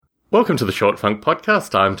Welcome to the Short Funk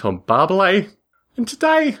Podcast. I'm Tom Barbalet, and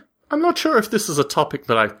today, I'm not sure if this is a topic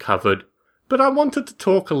that I've covered, but I wanted to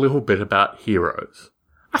talk a little bit about heroes.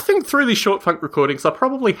 I think through these Short Funk recordings, I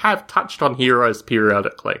probably have touched on heroes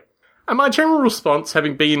periodically. And my general response,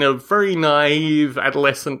 having been a very naive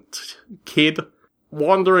adolescent kid,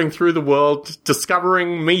 wandering through the world,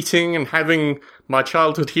 discovering, meeting, and having my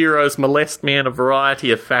childhood heroes molest me in a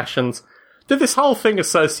variety of fashions, that this whole thing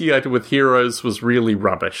associated with heroes was really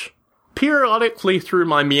rubbish. Periodically through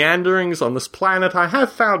my meanderings on this planet, I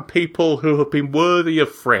have found people who have been worthy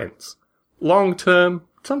of friends. Long-term,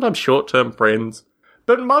 sometimes short-term friends.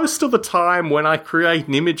 But most of the time when I create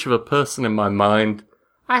an image of a person in my mind,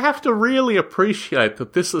 I have to really appreciate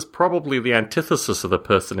that this is probably the antithesis of the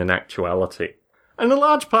person in actuality. And a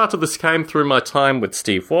large part of this came through my time with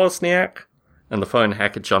Steve Wozniak and the phone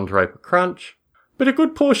hacker John Draper Crunch. But a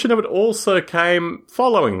good portion of it also came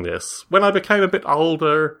following this, when I became a bit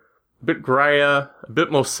older, a bit greyer, a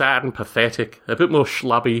bit more sad and pathetic, a bit more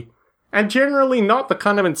schlubby, and generally not the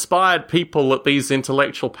kind of inspired people that these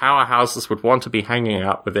intellectual powerhouses would want to be hanging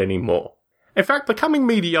out with anymore. In fact, becoming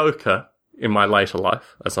mediocre in my later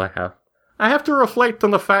life, as I have to reflect on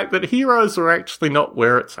the fact that heroes are actually not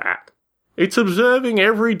where it's at. It's observing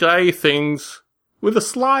everyday things with a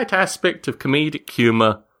slight aspect of comedic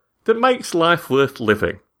humour that makes life worth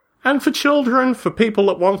living. And for children, for people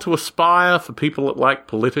that want to aspire, for people that like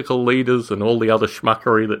political leaders and all the other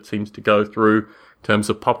schmuckery that seems to go through in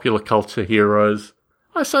terms of popular culture heroes,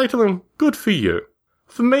 I say to them, good for you.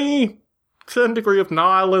 For me, a certain degree of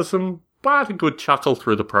nihilism, but a good chuckle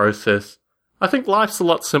through the process. I think life's a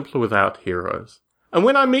lot simpler without heroes. And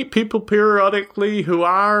when I meet people periodically who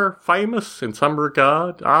are famous in some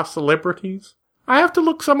regard, are celebrities, I have to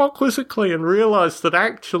look somewhat quizzically and realise that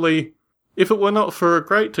actually, if it were not for a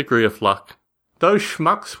great degree of luck, those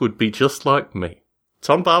schmucks would be just like me.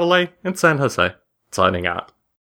 Tom Barbalet in San Jose, signing out.